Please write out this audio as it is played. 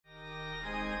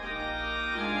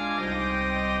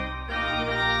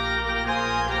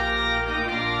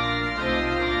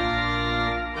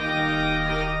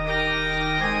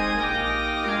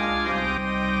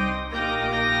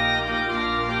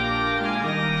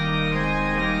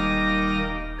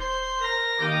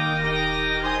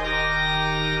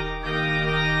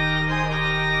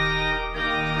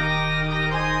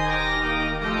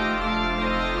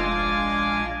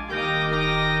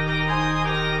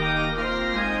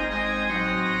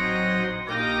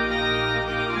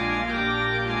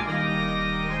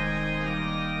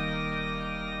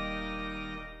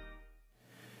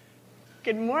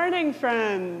Good morning,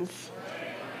 friends,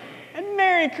 and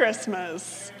Merry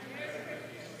Christmas.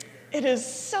 It is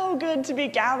so good to be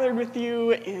gathered with you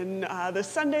in the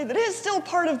Sunday that is still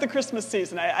part of the Christmas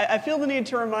season. I feel the need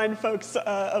to remind folks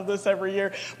of this every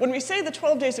year. When we say the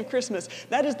 12 days of Christmas,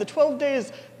 that is the 12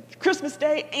 days Christmas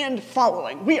Day and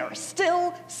following. We are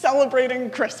still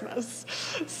celebrating Christmas.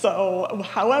 So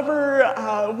however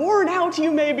worn out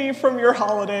you may be from your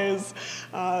holidays,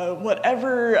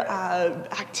 whatever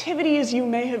activities you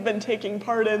may have been taking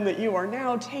part in that you are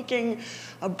now taking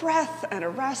a breath and a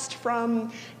rest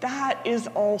from, that is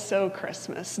also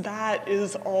Christmas. That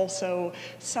is also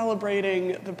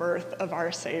celebrating the birth of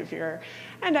our Savior.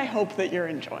 And I hope that you're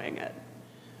enjoying it.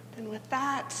 And with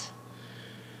that,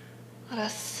 let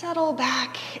us settle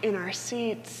back in our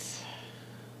seats.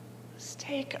 Let's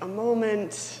take a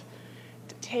moment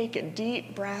to take a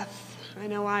deep breath. I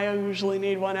know I usually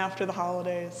need one after the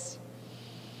holidays.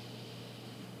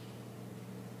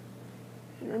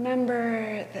 And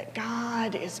remember that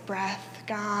God is breath,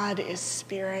 God is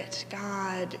spirit,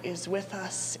 God is with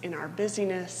us in our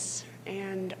busyness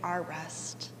and our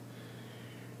rest.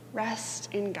 Rest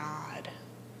in God.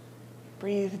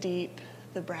 Breathe deep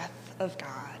the breath of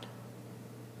God.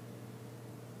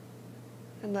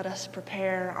 And let us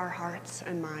prepare our hearts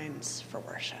and minds for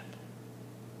worship.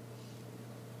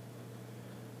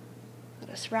 Let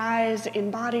us rise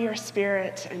in body or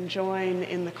spirit and join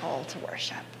in the call to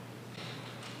worship.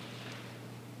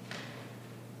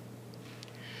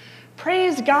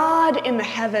 Praise God in the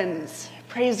heavens.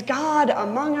 Praise God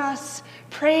among us.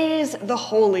 Praise the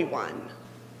Holy One.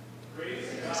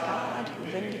 Praise God who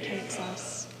vindicates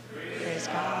us. Praise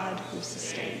God who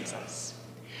sustains us.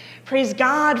 Praise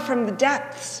God from the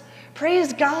depths.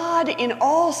 Praise God in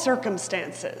all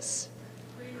circumstances.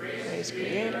 Praise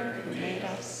Creator who made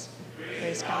us.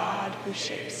 Praise God who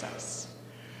shapes us.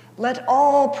 Let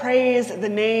all praise the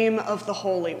name of the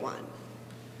Holy One.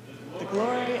 The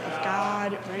glory of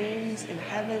God reigns in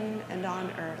heaven and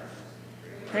on earth.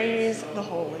 Praise the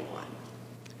Holy One.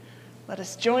 Let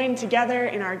us join together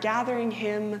in our gathering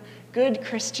hymn, Good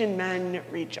Christian Men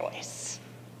Rejoice.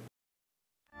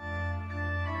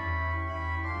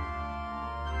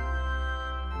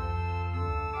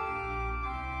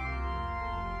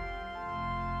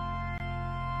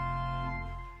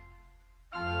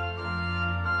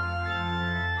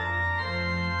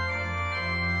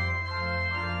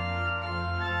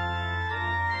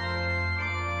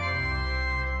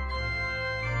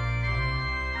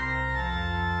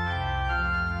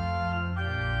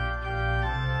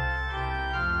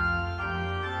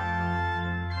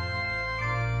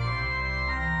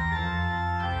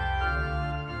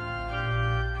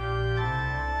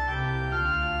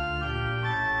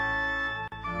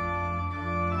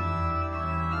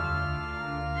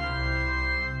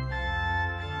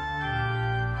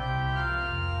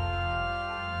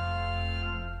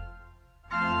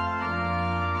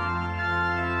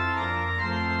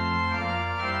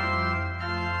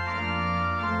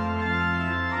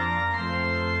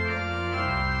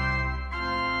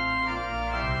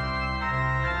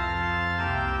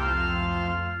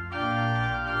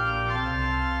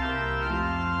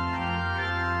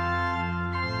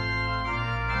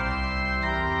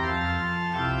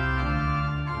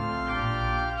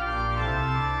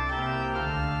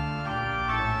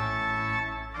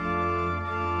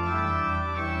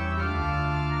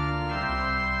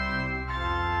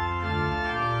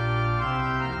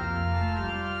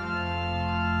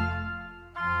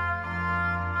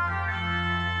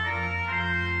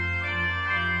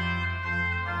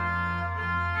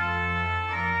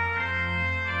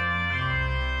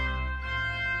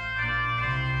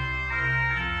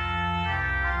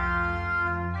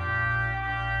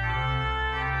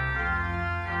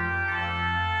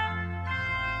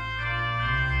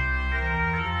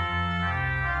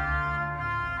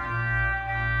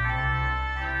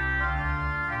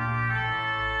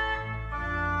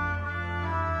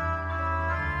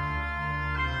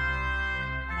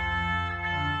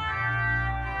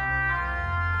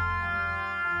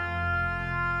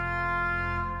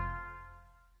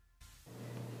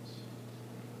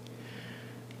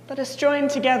 Let us join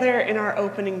together in our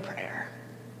opening prayer.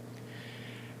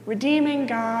 Redeeming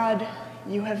God,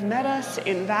 you have met us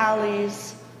in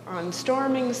valleys, on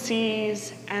storming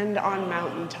seas, and on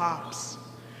mountaintops.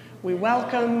 We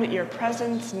welcome your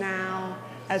presence now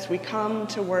as we come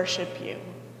to worship you.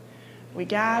 We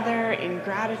gather in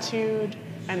gratitude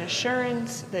and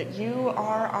assurance that you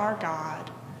are our God,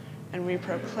 and we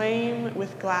proclaim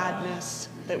with gladness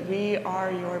that we are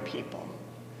your people.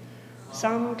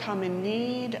 Some come in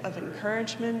need of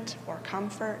encouragement or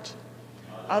comfort.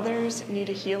 Others need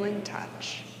a healing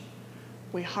touch.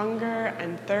 We hunger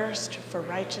and thirst for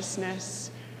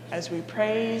righteousness as we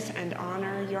praise and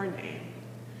honor your name.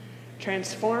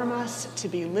 Transform us to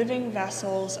be living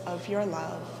vessels of your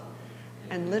love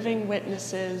and living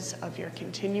witnesses of your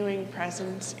continuing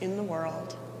presence in the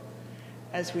world,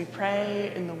 as we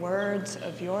pray in the words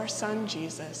of your Son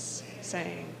Jesus,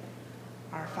 saying,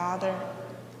 Our Father,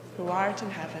 who art in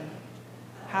heaven,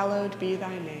 hallowed be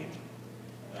thy name.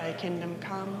 Thy kingdom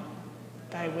come,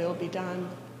 thy will be done,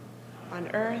 on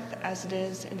earth as it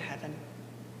is in heaven.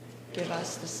 Give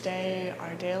us this day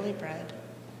our daily bread,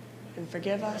 and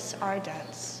forgive us our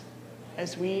debts,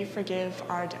 as we forgive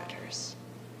our debtors.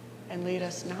 And lead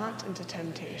us not into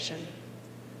temptation,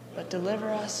 but deliver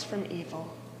us from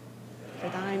evil. For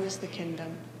thine is the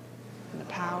kingdom, and the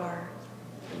power,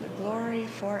 and the glory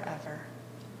forever.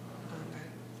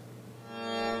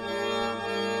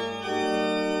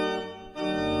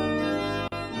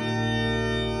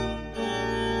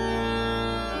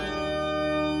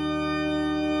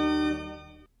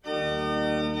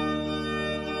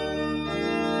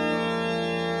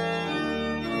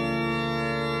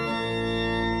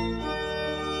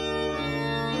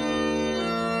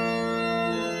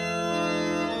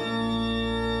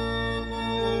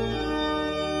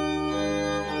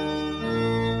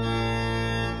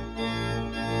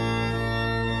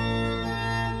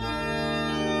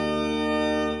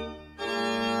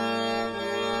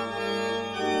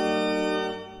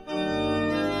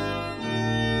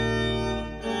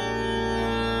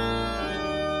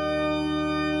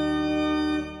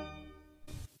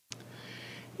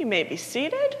 You may be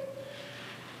seated.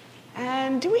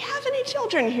 And do we have any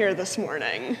children here this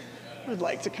morning who would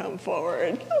like to come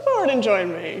forward? Come forward and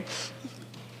join me.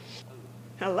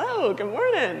 Hello, good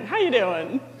morning. How you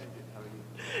doing?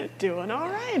 Doing all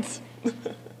right.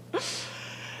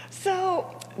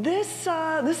 So this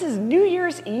is New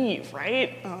Year's Eve,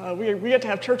 right? We get to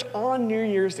have church on New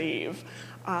Year's Eve.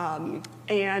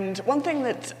 And one thing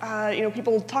that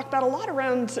people talk about a lot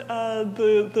around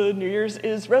the New Year's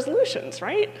is resolutions,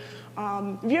 right?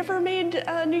 Have you ever made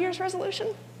a New Year's resolution?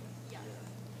 Yeah.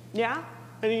 Yeah?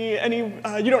 Any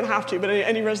you don't have to, but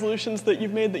any resolutions that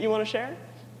you've made that you want to share?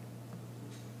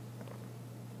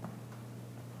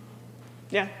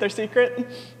 Yeah, they're secret?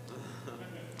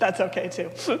 That's okay too.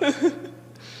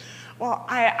 Well,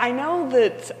 I know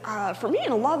that for me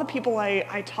and a lot of the people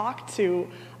I talk to,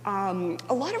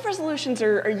 a lot of resolutions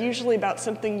are usually about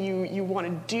something you want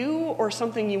to do or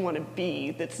something you want to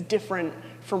be that's different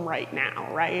from right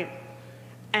now, right?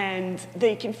 And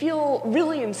they can feel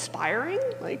really inspiring,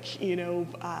 like,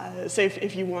 say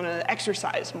if you want to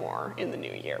exercise more in the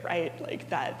new year, right? Like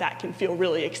that can feel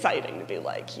really exciting to be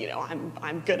like,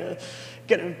 I'm gonna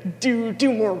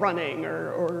do more running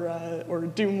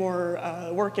or do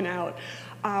more working out.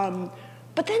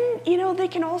 But then, they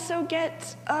can also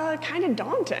get kind of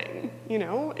daunting,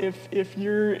 if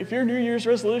your New Year's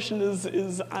resolution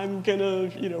is I'm gonna,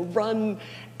 run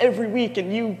every week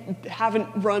and you haven't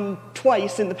run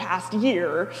twice in the past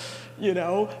year,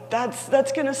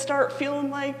 that's gonna start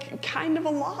feeling like kind of a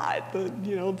lot.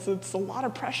 It's a lot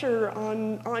of pressure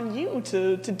on you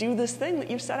to do this thing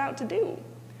that you've set out to do.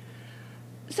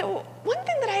 So one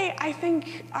thing that I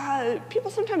think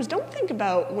people sometimes don't think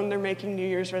about when they're making New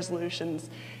Year's resolutions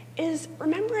is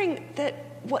remembering that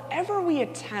whatever we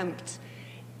attempt,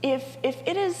 if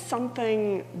it is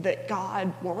something that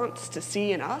God wants to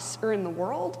see in us or in the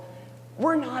world,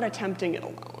 we're not attempting it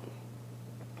alone.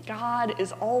 God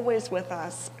is always with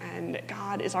us, and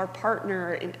God is our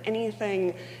partner in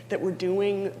anything that we're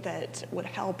doing that would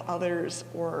help others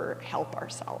or help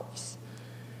ourselves.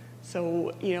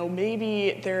 So,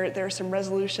 maybe there are some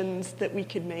resolutions that we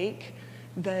could make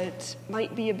that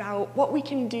might be about what we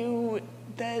can do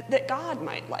that God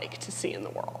might like to see in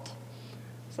the world.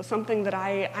 So something that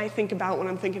I think about when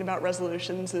I'm thinking about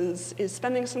resolutions is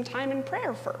spending some time in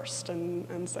prayer first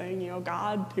and saying,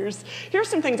 God, here's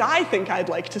some things I think I'd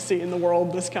like to see in the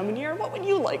world this coming year. What would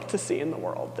you like to see in the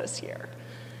world this year?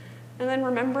 And then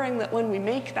remembering that when we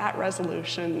make that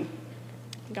resolution,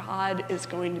 God is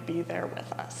going to be there with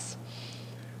us.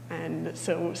 And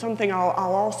so something I'll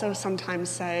also sometimes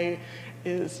say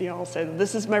is, I'll say,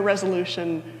 this is my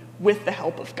resolution with the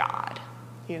help of God.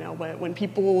 When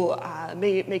people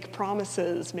make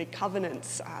promises, make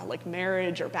covenants, like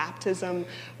marriage or baptism,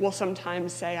 we'll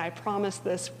sometimes say, I promise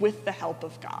this with the help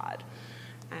of God.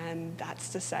 And that's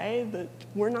to say that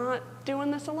we're not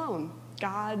doing this alone.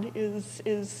 God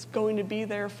is going to be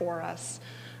there for us.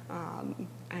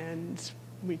 And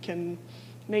we can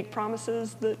make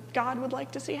promises that God would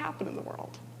like to see happen in the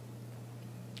world.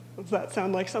 Does that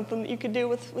sound like something that you could do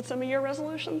with some of your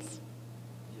resolutions?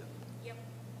 Yep.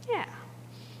 Yeah.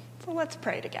 So let's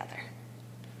pray together.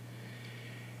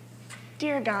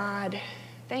 Dear God,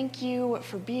 thank you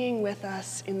for being with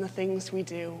us in the things we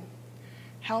do.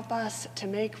 Help us to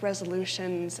make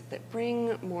resolutions that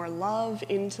bring more love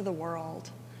into the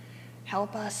world.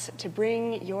 Help us to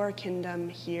bring your kingdom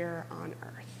here on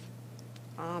earth.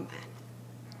 Amen.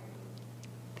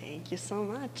 Thank you so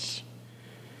much.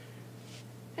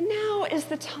 And now is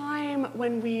the time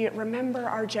when we remember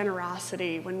our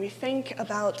generosity, when we think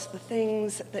about the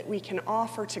things that we can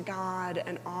offer to God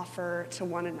and offer to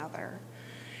one another.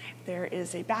 There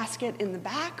is a basket in the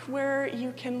back where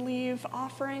you can leave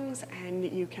offerings, and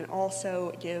you can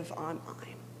also give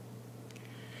online.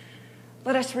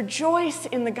 Let us rejoice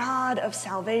in the God of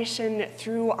salvation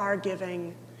through our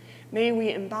giving. May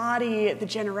we embody the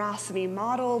generosity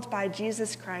modeled by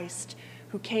Jesus Christ,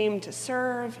 who came to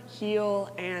serve,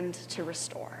 heal, and to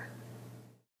restore.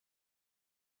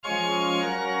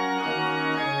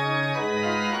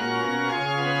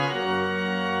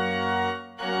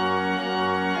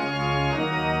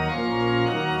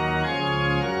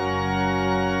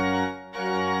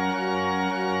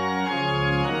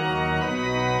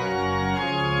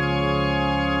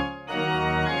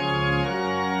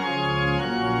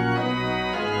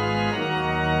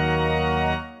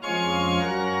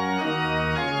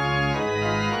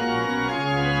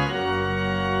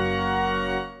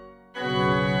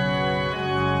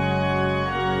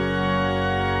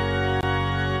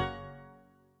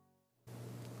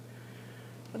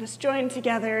 Let us join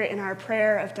together in our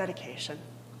prayer of dedication.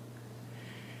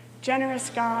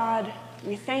 Generous God,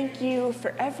 we thank you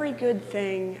for every good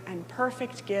thing and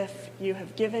perfect gift you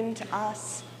have given to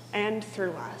us and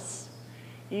through us.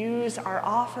 Use our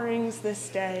offerings this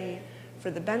day for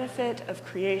the benefit of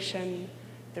creation,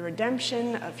 the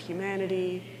redemption of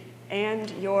humanity,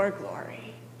 and your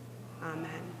glory.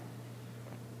 Amen.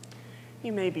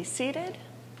 You may be seated.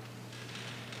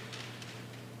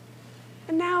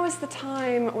 And now is the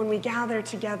time when we gather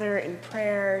together in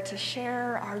prayer to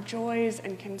share our joys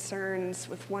and concerns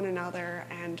with one another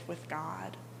and with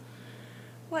God.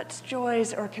 What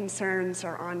joys or concerns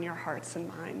are on your hearts and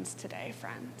minds today,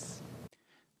 friends?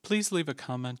 Please leave a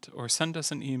comment or send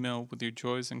us an email with your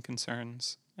joys and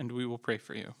concerns, and we will pray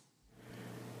for you.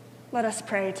 Let us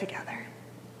pray together.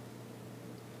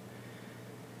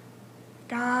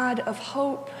 God of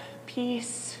hope,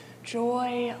 peace,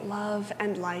 joy, love,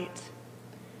 and light,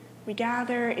 we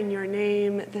gather in your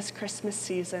name this Christmas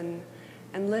season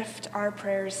and lift our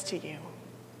prayers to you.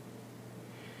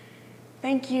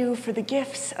 Thank you for the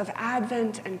gifts of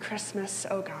Advent and Christmas,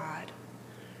 O God,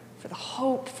 for the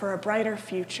hope for a brighter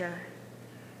future,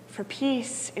 for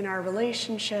peace in our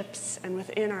relationships and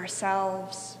within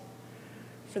ourselves,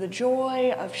 for the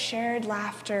joy of shared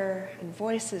laughter and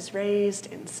voices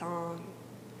raised in song,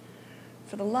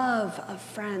 for the love of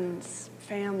friends,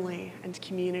 family, and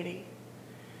community,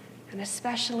 and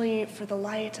especially for the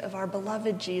light of our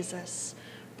beloved Jesus,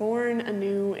 born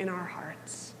anew in our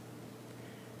hearts.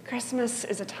 Christmas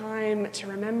is a time to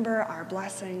remember our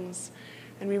blessings,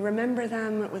 and we remember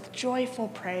them with joyful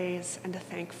praise and a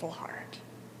thankful heart.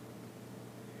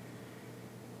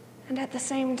 And at the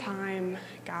same time,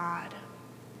 God,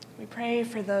 we pray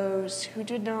for those who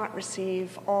did not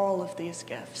receive all of these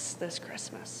gifts this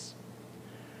Christmas,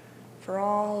 for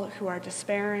all who are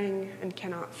despairing and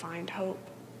cannot find hope,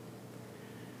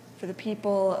 for the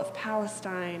people of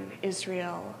Palestine,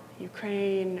 Israel,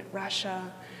 Ukraine,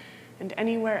 Russia, and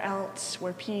anywhere else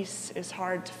where peace is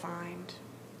hard to find,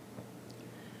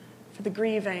 for the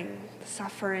grieving, the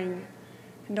suffering,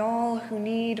 and all who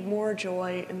need more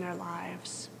joy in their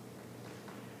lives,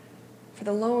 for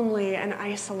the lonely and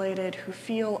isolated who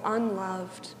feel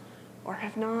unloved or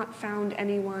have not found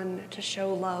anyone to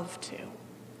show love to.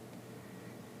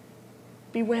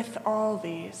 Be with all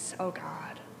these, O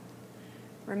God.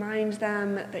 Remind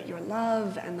them that your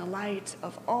love and the light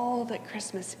of all that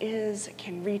Christmas is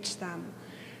can reach them,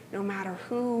 no matter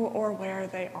who or where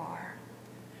they are.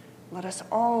 Let us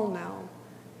all know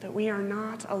that we are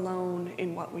not alone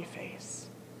in what we face.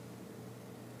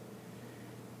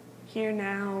 Hear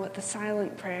now the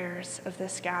silent prayers of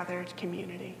this gathered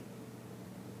community.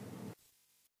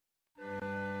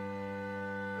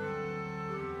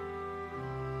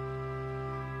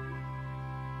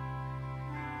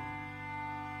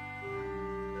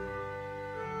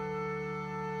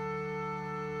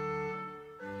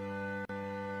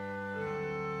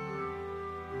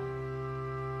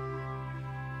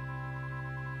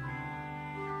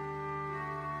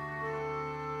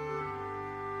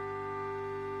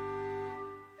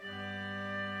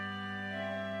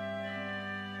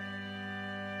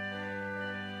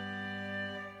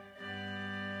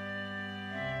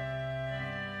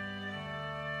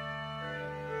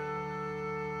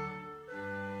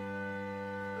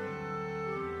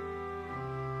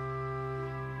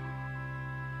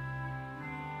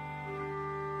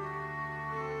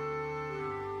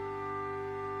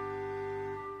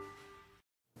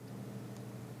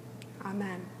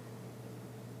 Amen.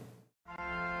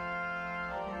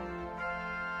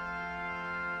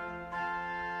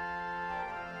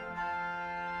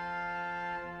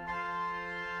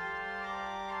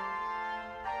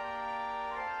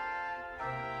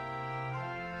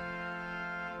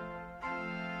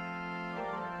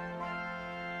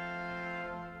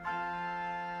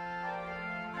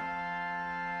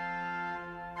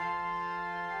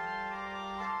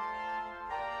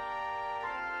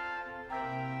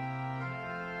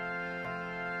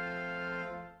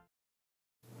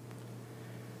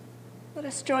 Let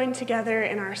us join together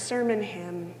in our sermon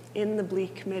hymn, In the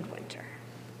Bleak Midwinter.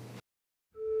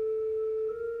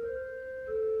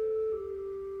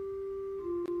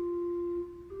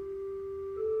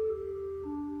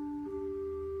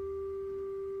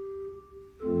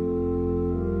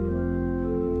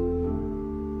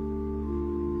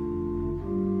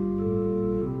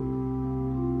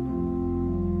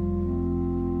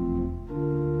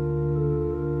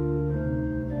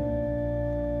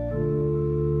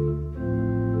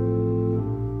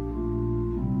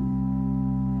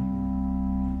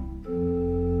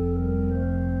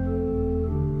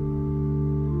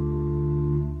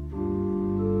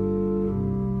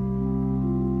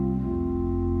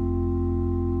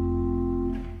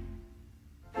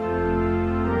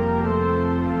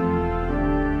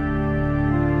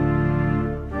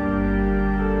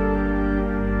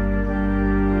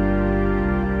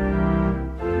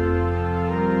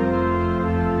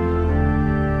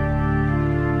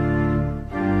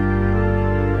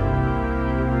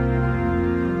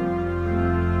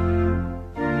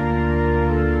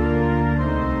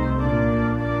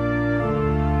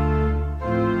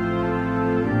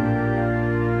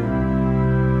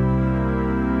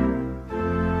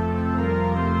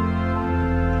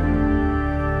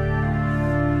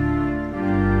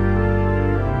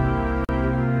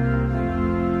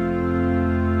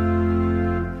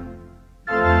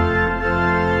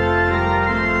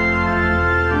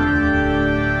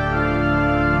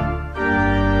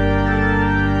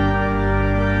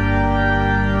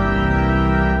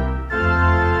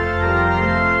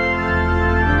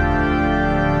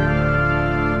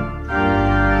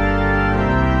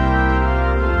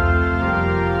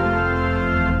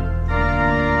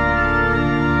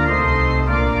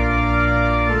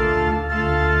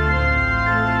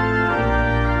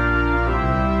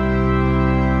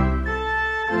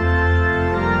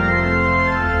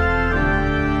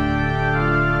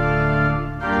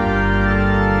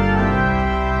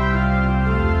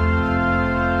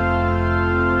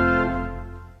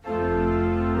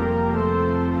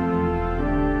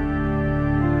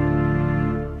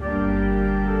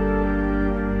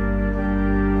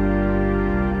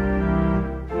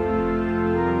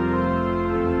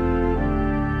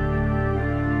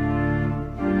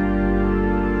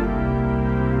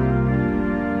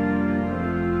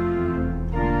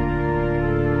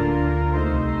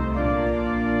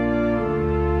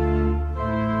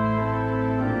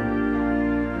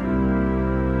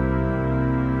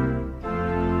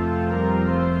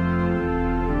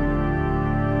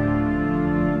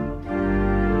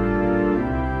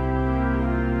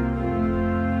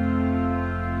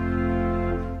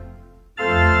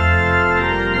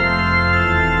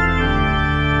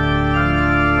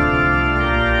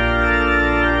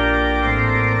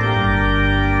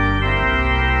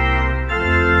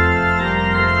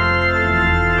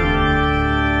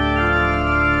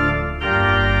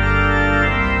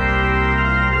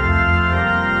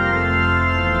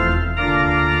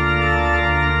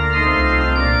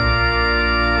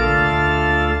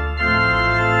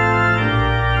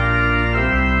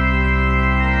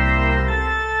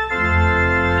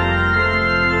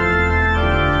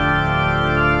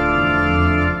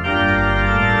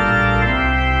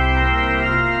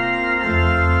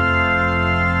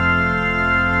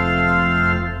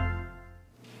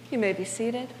 may be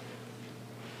seated.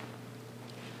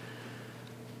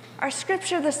 Our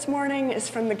scripture this morning is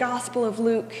from the Gospel of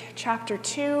Luke, chapter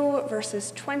 2,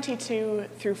 verses 22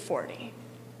 through 40.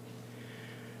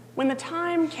 When the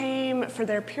time came for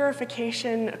their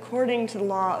purification according to the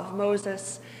law of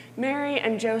Moses, Mary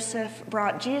and Joseph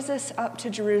brought Jesus up to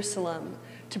Jerusalem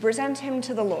to present him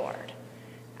to the Lord.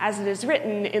 As it is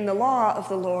written in the law of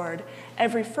the Lord,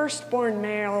 every firstborn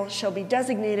male shall be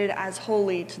designated as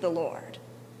holy to the Lord.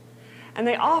 And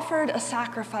they offered a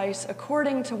sacrifice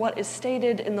according to what is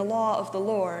stated in the law of the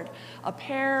Lord, a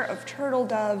pair of turtle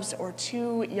doves or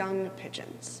 2 young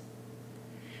pigeons.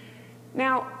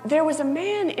 Now, there was a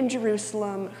man in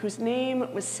Jerusalem whose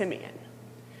name was Simeon.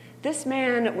 This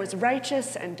man was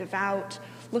righteous and devout,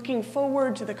 looking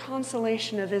forward to the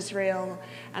consolation of Israel,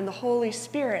 and the Holy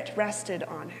Spirit rested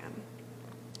on him.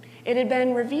 It had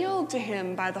been revealed to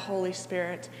him by the Holy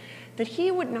Spirit that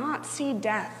he would not see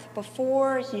death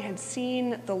before he had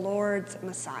seen the Lord's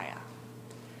Messiah.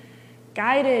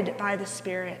 Guided by the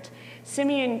Spirit,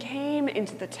 Simeon came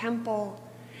into the temple,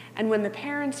 and when the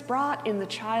parents brought in the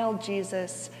child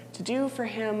Jesus to do for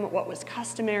him what was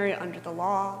customary under the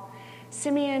law,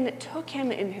 Simeon took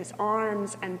him in his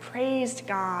arms and praised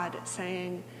God,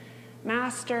 saying,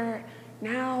 "Master,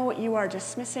 now you are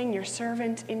dismissing your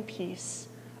servant in peace,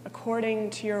 according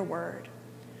to your word.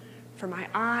 For my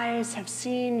eyes have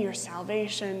seen your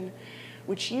salvation,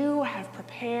 which you have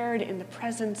prepared in the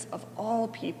presence of all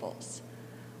peoples,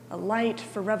 a light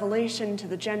for revelation to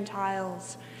the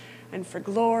Gentiles and for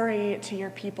glory to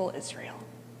your people Israel."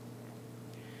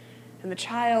 And the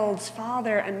child's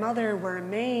father and mother were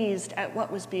amazed at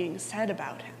what was being said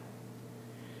about him.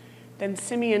 Then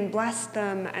Simeon blessed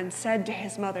them and said to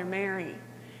his mother Mary,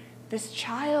 "This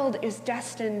child is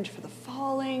destined for the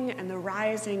falling and the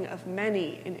rising of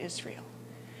many in Israel,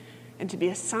 and to be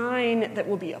a sign that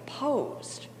will be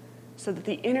opposed, so that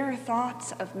the inner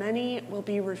thoughts of many will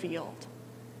be revealed,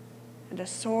 and a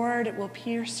sword will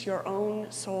pierce your own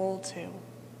soul too."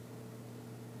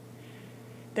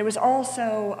 There was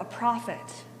also a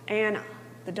prophet, Anna,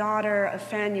 the daughter of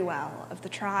Phanuel of the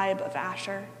tribe of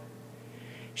Asher.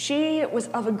 She was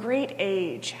of a great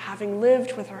age, having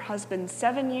lived with her husband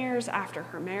 7 years after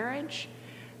her marriage,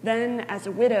 then as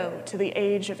a widow to the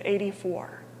age of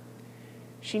 84.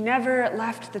 She never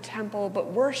left the temple,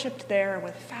 but worshiped there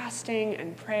with fasting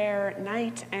and prayer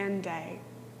night and day.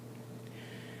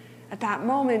 At that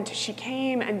moment, she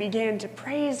came and began to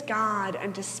praise God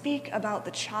and to speak about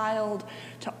the child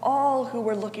to all who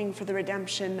were looking for the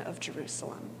redemption of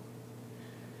Jerusalem.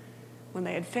 When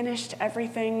they had finished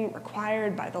everything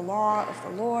required by the law of the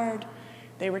Lord,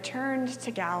 they returned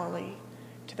to Galilee,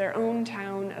 to their own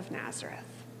town of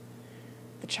Nazareth.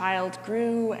 The child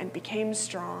grew and became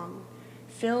strong,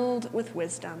 filled with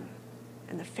wisdom,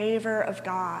 and the favor of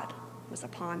God was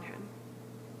upon him.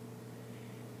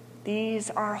 These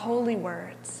are holy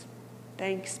words.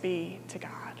 Thanks be to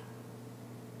God.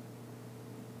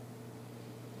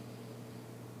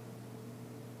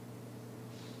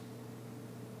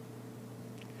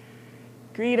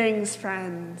 Greetings,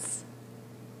 friends.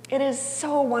 It is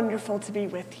so wonderful to be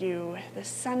with you this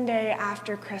Sunday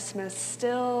after Christmas,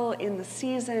 still in the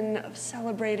season of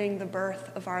celebrating the birth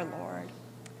of our Lord.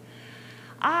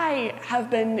 I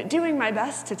have been doing my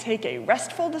best to take a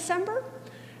restful December,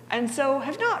 and so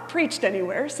have not preached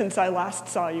anywhere since I last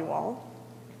saw you all.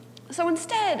 So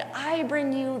instead, I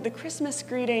bring you the Christmas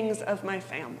greetings of my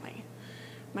family: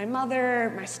 my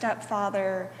mother, my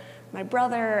stepfather, my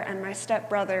brother, and my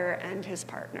stepbrother and his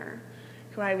partner,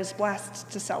 who I was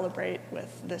blessed to celebrate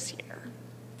with this year.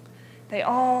 They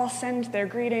all send their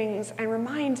greetings and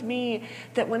remind me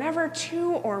that whenever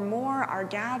 2 or more are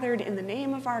gathered in the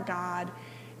name of our God,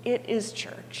 it is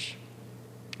church.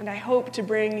 And I hope to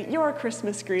bring your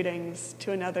Christmas greetings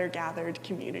to another gathered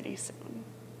community soon.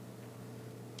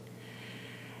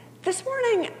 This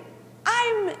morning,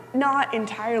 I'm not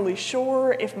entirely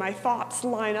sure if my thoughts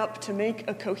line up to make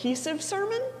a cohesive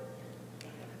sermon.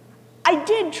 I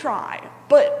did try,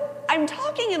 but I'm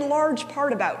talking in large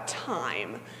part about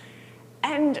time.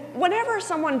 And whenever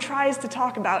someone tries to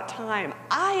talk about time,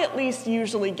 I at least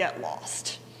usually get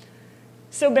lost.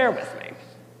 So bear with me.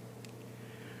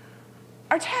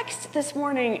 Our text this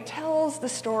morning tells the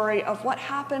story of what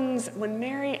happens when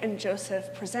Mary and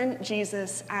Joseph present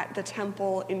Jesus at the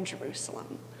temple in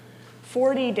Jerusalem,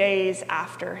 40 days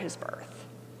after his birth.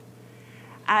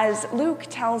 As Luke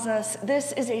tells us,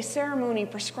 this is a ceremony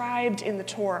prescribed in the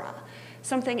Torah,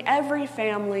 something every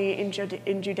family in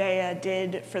Judea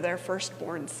did for their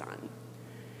firstborn son.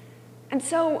 And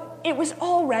so it was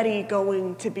already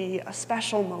going to be a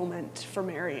special moment for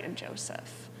Mary and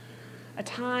Joseph, a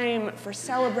time for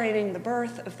celebrating the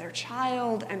birth of their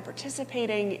child and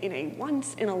participating in a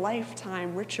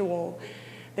once-in-a-lifetime ritual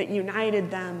that united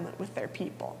them with their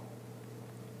people.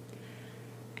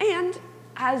 And,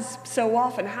 as so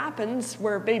often happens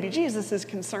where baby Jesus is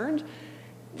concerned,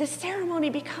 this ceremony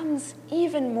becomes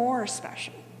even more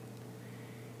special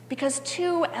because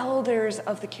 2 elders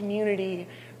of the community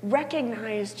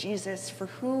recognize Jesus for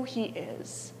who he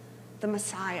is, the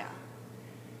Messiah.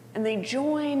 And they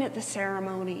join the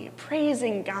ceremony,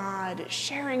 praising God,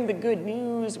 sharing the good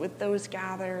news with those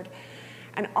gathered,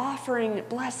 and offering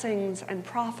blessings and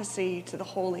prophecy to the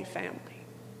Holy Family.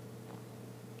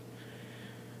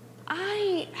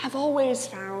 I have always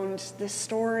found this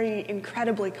story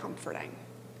incredibly comforting,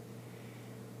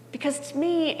 because to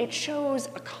me it shows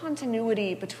a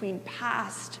continuity between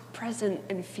past, present,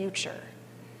 and future.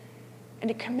 and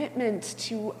a commitment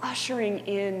to ushering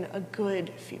in a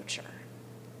good future.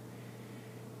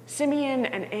 Simeon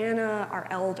and Anna are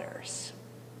elders.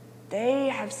 They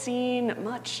have seen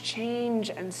much change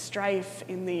and strife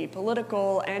in the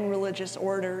political and religious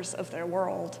orders of their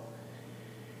world.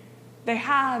 They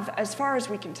have, as far as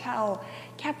we can tell,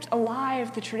 kept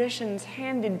alive the traditions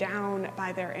handed down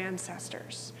by their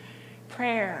ancestors: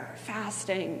 prayer,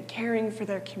 fasting, caring for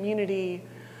their community,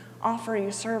 offering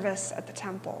service at the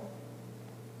temple.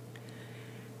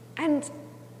 And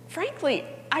frankly,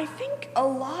 I think a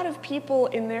lot of people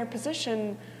in their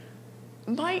position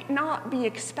might not be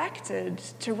expected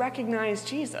to recognize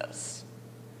Jesus.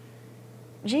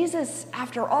 Jesus,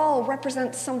 after all,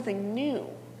 represents something new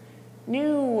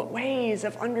ways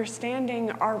of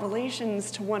understanding our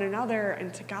relations to one another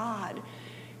and to God,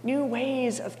 new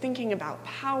ways of thinking about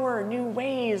power, new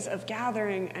ways of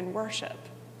gathering and worship.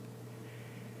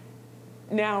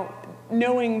 Now,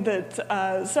 knowing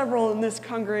that several in this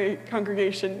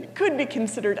congregation could be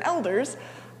considered elders,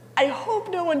 I hope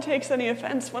no one takes any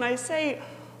offense when I say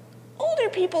older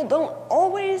people don't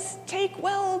always take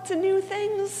well to new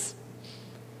things.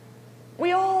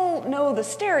 We all know the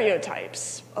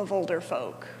stereotypes of older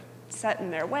folk, set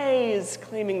in their ways,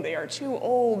 claiming they are too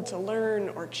old to learn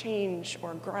or change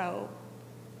or grow.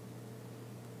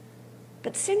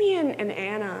 But Simeon and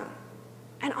Anna,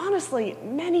 and honestly,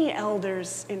 many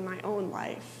elders in my own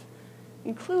life,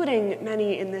 including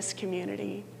many in this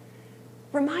community,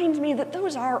 remind me that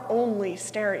those are only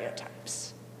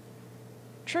stereotypes.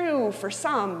 True for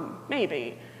some,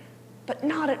 maybe, but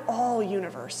not at all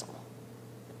universal.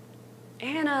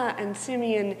 Anna and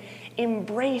Simeon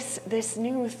embrace this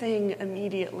new thing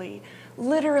immediately,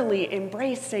 literally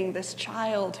embracing this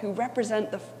child who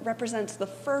represents the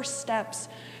first steps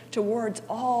towards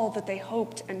all that they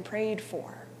hoped and prayed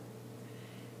for.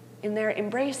 In their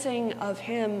embracing of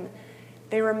him,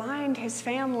 they remind his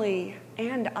family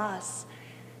and us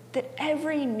that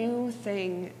every new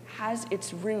thing has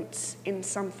its roots in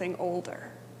something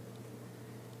older.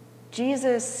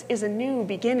 Jesus is a new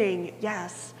beginning,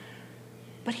 yes,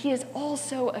 but he is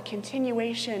also a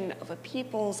continuation of a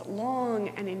people's long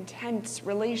and intense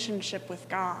relationship with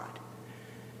God,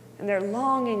 and their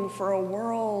longing for a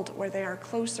world where they are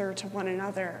closer to one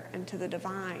another and to the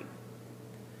divine.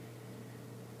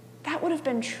 That would have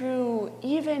been true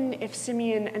even if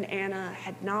Simeon and Anna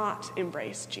had not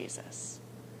embraced Jesus.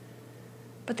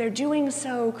 But their doing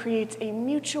so creates a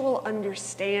mutual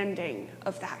understanding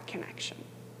of that connection.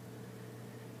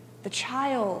 The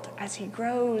child, as he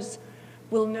grows,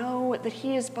 will know that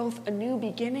he is both a new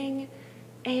beginning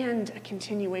and a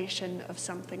continuation of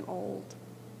something old.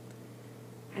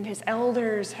 And his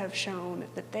elders have shown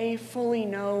that they fully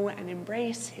know and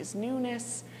embrace his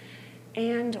newness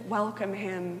and welcome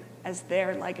him as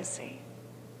their legacy.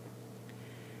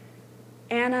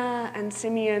 Anna and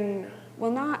Simeon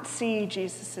will not see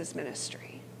Jesus'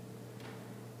 ministry.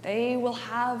 They will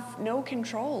have no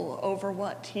control over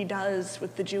what he does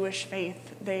with the Jewish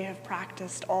faith they have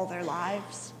practiced all their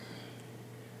lives.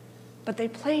 But they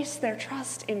place their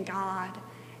trust in God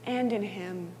and in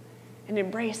him and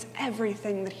embrace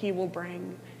everything that he will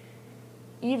bring,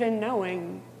 even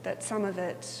knowing that some of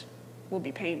it will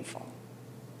be painful.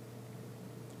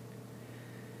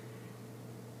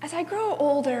 As I grow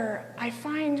older, I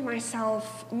find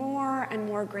myself more and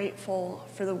more grateful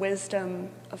for the wisdom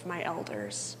of my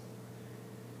elders.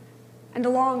 And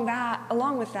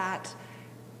along with that,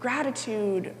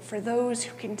 gratitude for those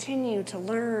who continue to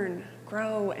learn,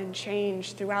 grow, and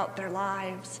change throughout their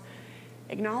lives,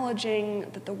 acknowledging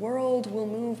that the world will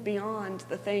move beyond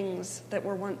the things that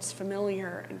were once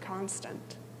familiar and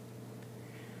constant.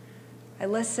 I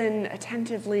listen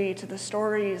attentively to the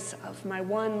stories of my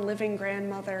one living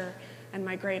grandmother and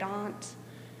my great aunt,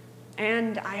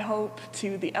 and I hope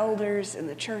to the elders in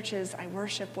the churches I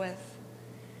worship with.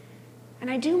 And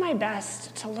I do my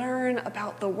best to learn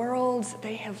about the worlds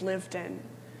they have lived in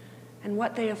and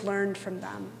what they have learned from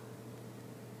them.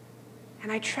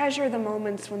 And I treasure the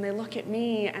moments when they look at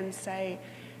me and say,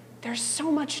 there's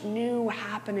so much new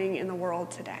happening in the world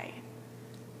today.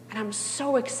 And I'm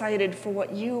so excited for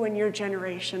what you and your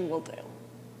generation will do.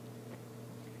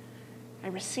 I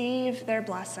receive their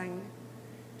blessing,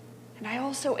 and I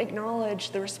also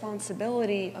acknowledge the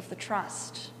responsibility of the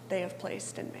trust they have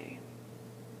placed in me.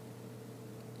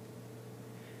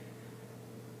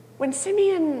 When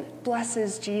Simeon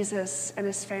blesses Jesus and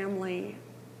his family,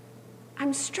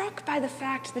 I'm struck by the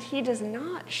fact that he does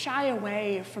not shy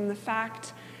away from the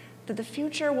fact that the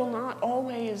future will not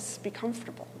always be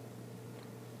comfortable.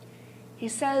 He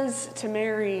says to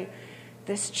Mary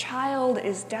This child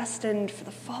is destined for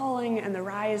the falling and the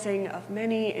rising of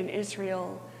many in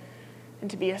Israel, and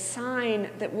to be a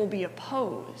sign that will be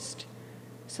opposed,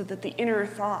 so that the inner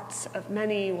thoughts of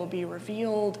many will be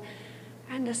revealed,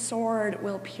 and a sword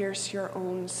will pierce your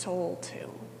own soul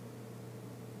too.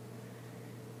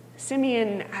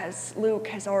 Simeon, as Luke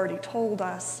has already told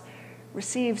us,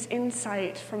 receives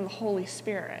insight from the Holy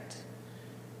Spirit.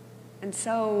 And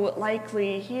so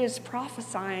likely he is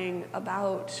prophesying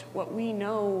about what we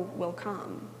know will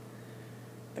come.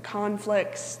 The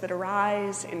conflicts that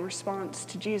arise in response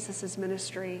to Jesus'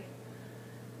 ministry,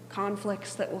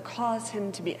 conflicts that will cause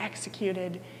him to be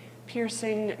executed,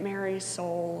 piercing Mary's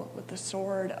soul with the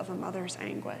sword of a mother's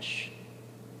anguish.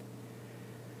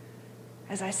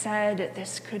 As I said,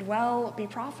 this could well be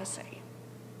prophecy.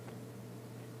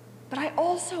 But I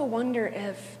also wonder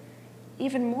if,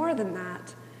 even more than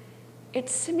that,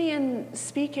 it's Simeon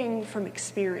speaking from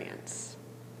experience.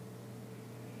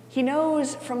 He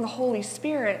knows from the Holy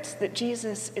Spirit that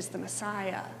Jesus is the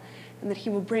Messiah and that he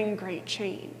will bring great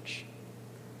change.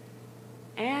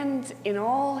 And in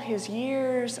all his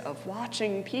years of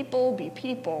watching people be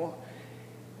people,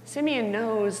 Simeon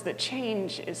knows that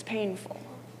change is painful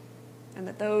and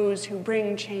that those who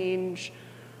bring change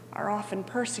are often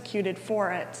persecuted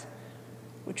for it,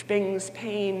 which brings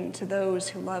pain to those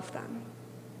who love them.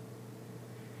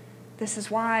 This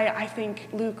is why I think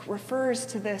Luke refers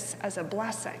to this as a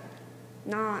blessing,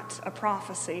 not a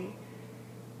prophecy,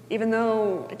 even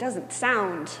though it doesn't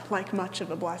sound like much of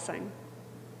a blessing.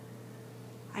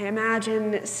 I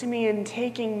imagine Simeon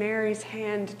taking Mary's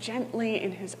hand gently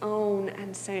in his own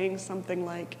and saying something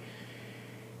like,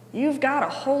 "You've got a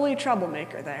holy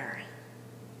troublemaker there.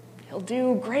 He'll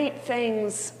do great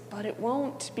things, but it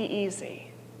won't be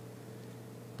easy.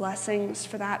 Blessings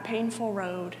for that painful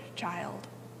road, child."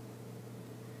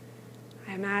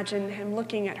 I imagine him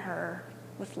looking at her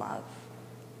with love.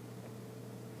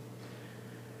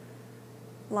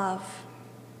 Love.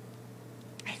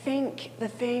 I think the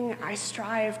thing I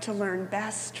strive to learn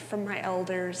best from my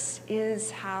elders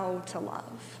is how to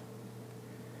love.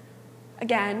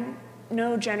 Again,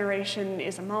 no generation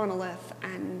is a monolith,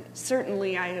 and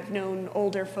certainly I have known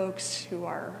older folks who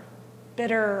are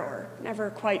bitter or never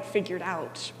quite figured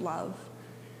out love.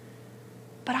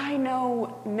 But I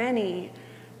know many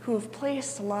who have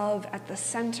placed love at the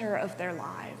center of their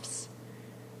lives,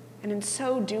 and in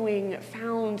so doing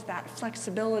found that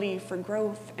flexibility for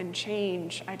growth and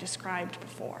change I described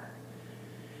before.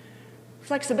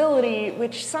 Flexibility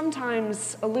which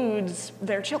sometimes eludes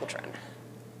their children.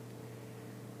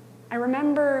 I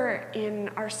remember in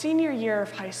our senior year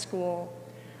of high school,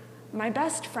 my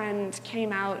best friend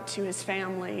came out to his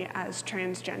family as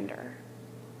transgender.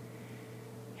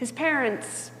 His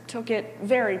parents took it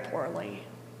very poorly,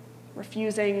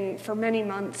 refusing for many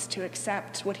months to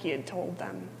accept what he had told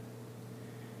them.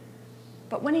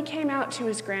 But when he came out to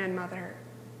his grandmother,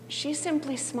 she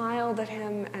simply smiled at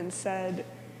him and said,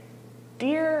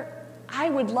 "Dear, I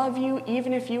would love you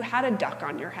even if you had a duck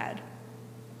on your head."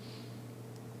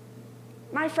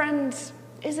 My friend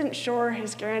isn't sure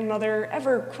his grandmother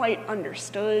ever quite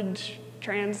understood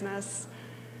transness,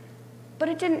 but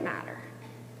it didn't matter.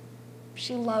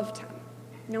 She loved him,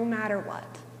 no matter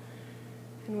what,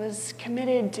 and was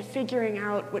committed to figuring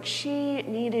out what she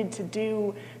needed to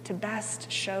do to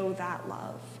best show that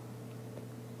love.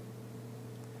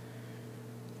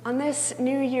 On this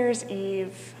New Year's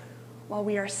Eve, while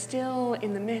we are still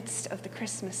in the midst of the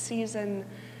Christmas season,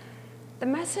 the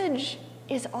message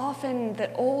is often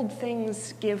that old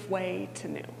things give way to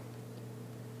new.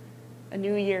 A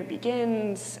new year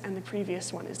begins and the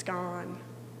previous one is gone.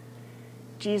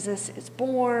 Jesus is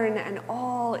born and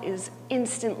all is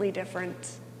instantly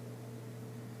different.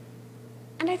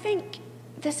 And I think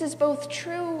this is both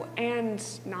true and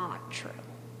not true.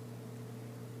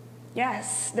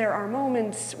 Yes, there are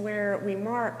moments where we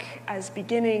mark as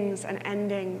beginnings and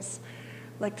endings,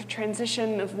 like the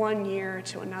transition of one year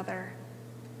to another.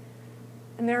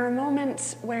 And there are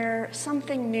moments where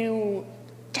something new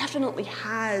definitely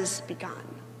has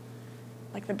begun,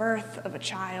 like the birth of a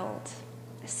child,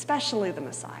 especially the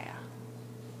Messiah.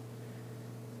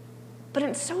 But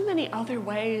in so many other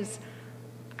ways,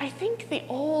 I think the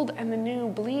old and the new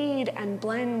bleed and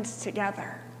blend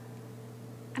together.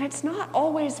 And it's not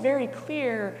always very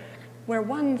clear where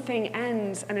one thing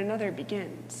ends and another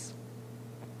begins.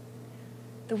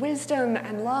 The wisdom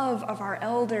and love of our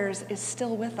elders is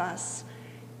still with us,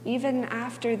 even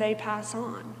after they pass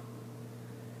on.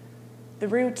 The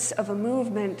roots of a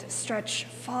movement stretch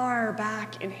far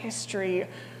back in history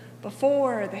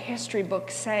before the history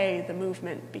books say the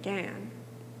movement began.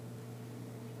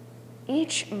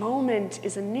 Each moment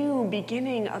is a new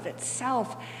beginning of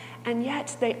itself, and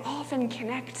yet they often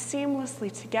connect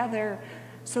seamlessly together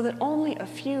so that only a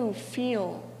few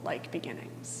feel like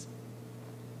beginnings.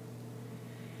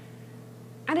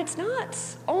 And it's not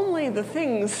only the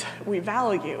things we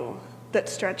value that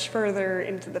stretch further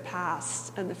into the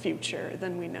past and the future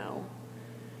than we know.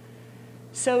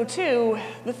 So too,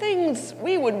 the things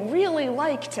we would really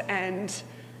like to end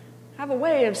have a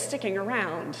way of sticking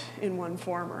around in one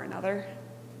form or another.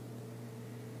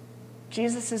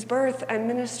 Jesus' birth and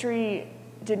ministry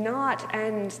did not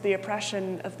end the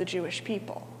oppression of the Jewish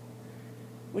people,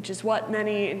 which is what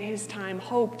many in his time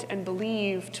hoped and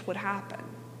believed would happen.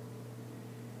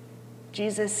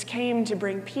 Jesus came to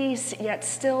bring peace, yet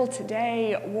still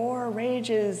today, war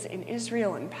rages in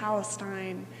Israel and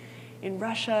Palestine, in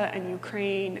Russia and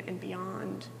Ukraine and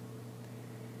beyond.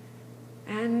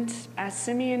 And as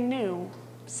Simeon knew,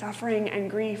 suffering and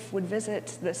grief would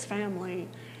visit this family,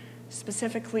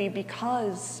 specifically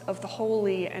because of the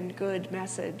holy and good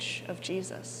message of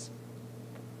Jesus.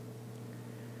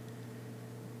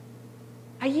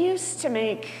 I used to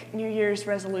make New Year's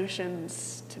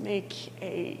resolutions to make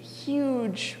a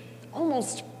huge,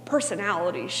 almost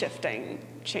personality-shifting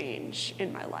change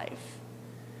in my life.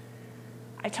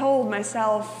 I told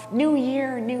myself, new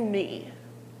year, new me,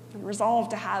 and resolved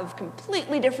to have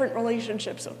completely different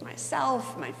relationships with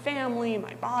myself, my family,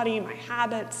 my body, my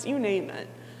habits, you name it.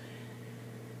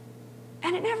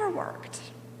 And it never worked.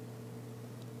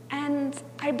 And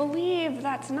I believe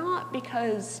that's not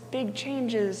because big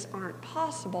changes aren't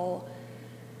possible,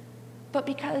 but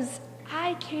because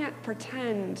I can't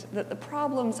pretend that the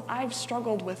problems I've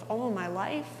struggled with all my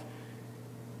life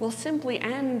will simply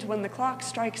end when the clock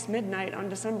strikes midnight on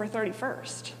December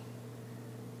 31st.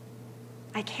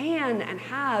 I can and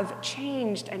have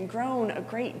changed and grown a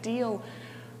great deal,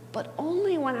 but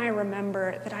only when I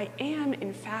remember that I am,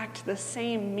 in fact, the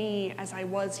same me as I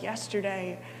was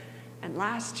yesterday and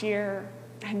last year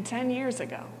and 10 years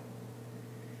ago.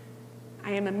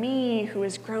 I am a me who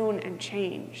has grown and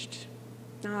changed,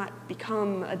 not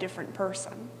become a different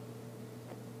person.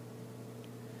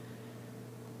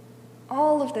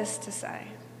 All of this to say,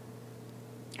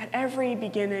 at every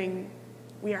beginning,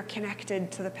 we are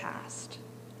connected to the past.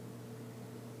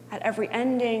 At every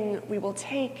ending, we will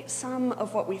take some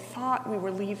of what we thought we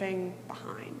were leaving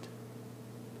behind.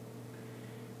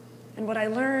 And what I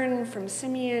learned from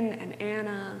Simeon and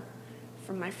Anna,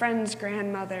 from my friend's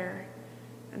grandmother,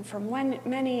 and from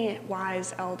many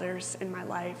wise elders in my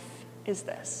life is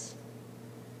this: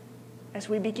 as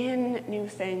we begin new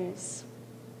things,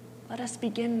 let us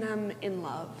begin them in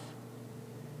love.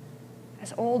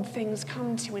 As old things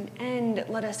come to an end,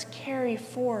 let us carry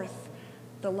forth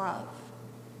the love.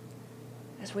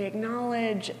 As we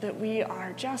acknowledge that we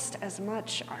are just as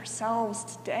much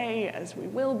ourselves today as we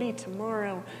will be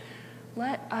tomorrow,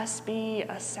 let us be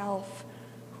a self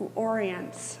who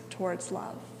orients towards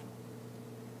love.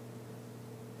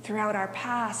 Throughout our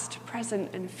past,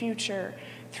 present, and future,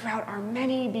 throughout our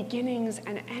many beginnings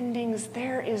and endings,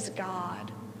 there is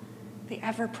God, the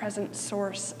ever-present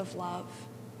source of love.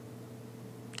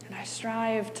 And I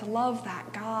strive to love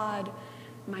that God,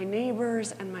 my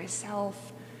neighbors, and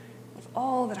myself with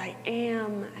all that I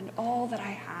am and all that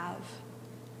I have.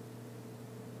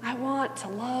 I want to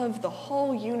love the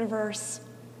whole universe,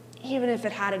 even if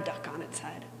it had a duck on its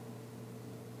head.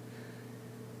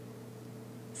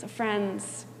 So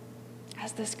friends,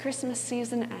 as this Christmas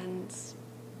season ends,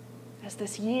 as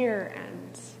this year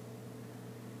ends,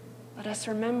 let us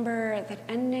remember that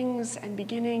endings and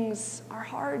beginnings are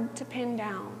hard to pin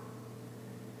down.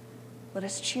 Let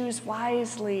us choose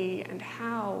wisely and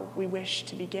how we wish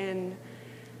to begin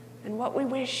and what we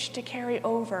wish to carry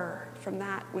over from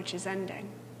that which is ending.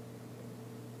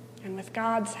 And with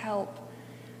God's help,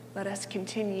 let us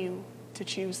continue to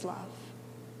choose love.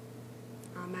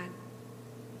 Amen.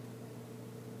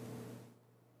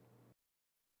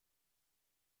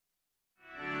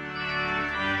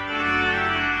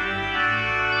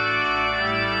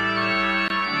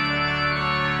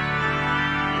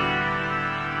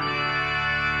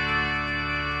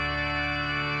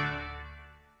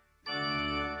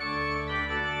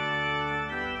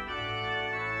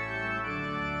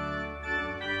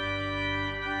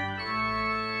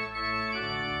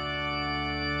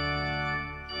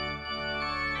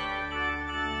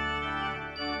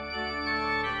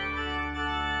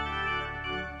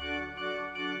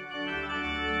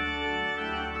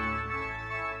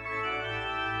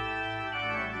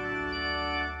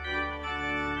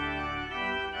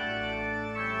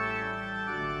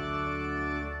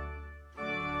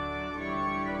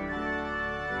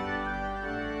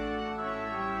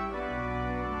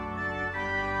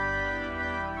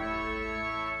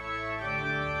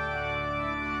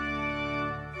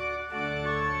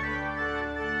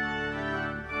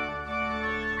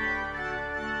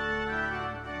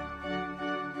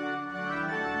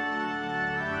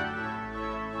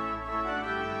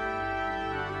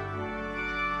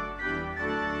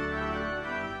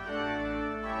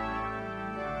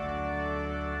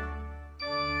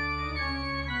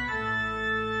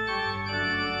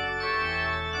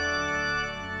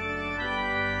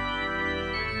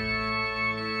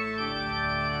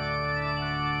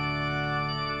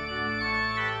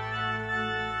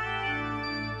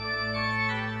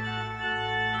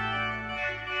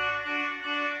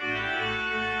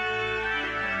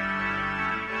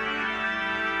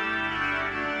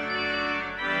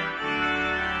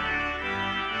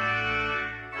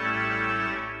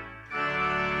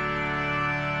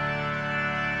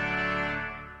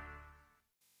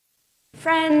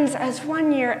 Friends, as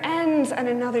one year ends and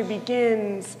another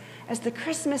begins, as the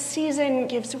Christmas season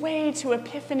gives way to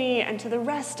Epiphany and to the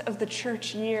rest of the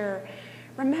church year,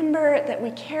 remember that we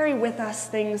carry with us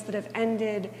things that have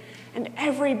ended, and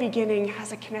every beginning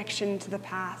has a connection to the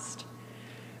past.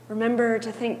 Remember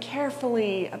to think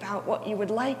carefully about what you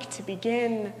would like to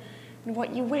begin and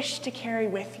what you wish to carry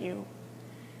with you.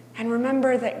 And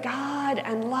remember that God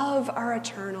and love are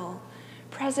eternal,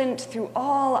 present through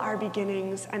all our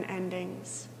beginnings and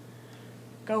endings.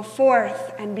 Go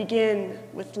forth and begin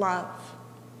with love.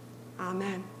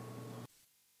 Amen.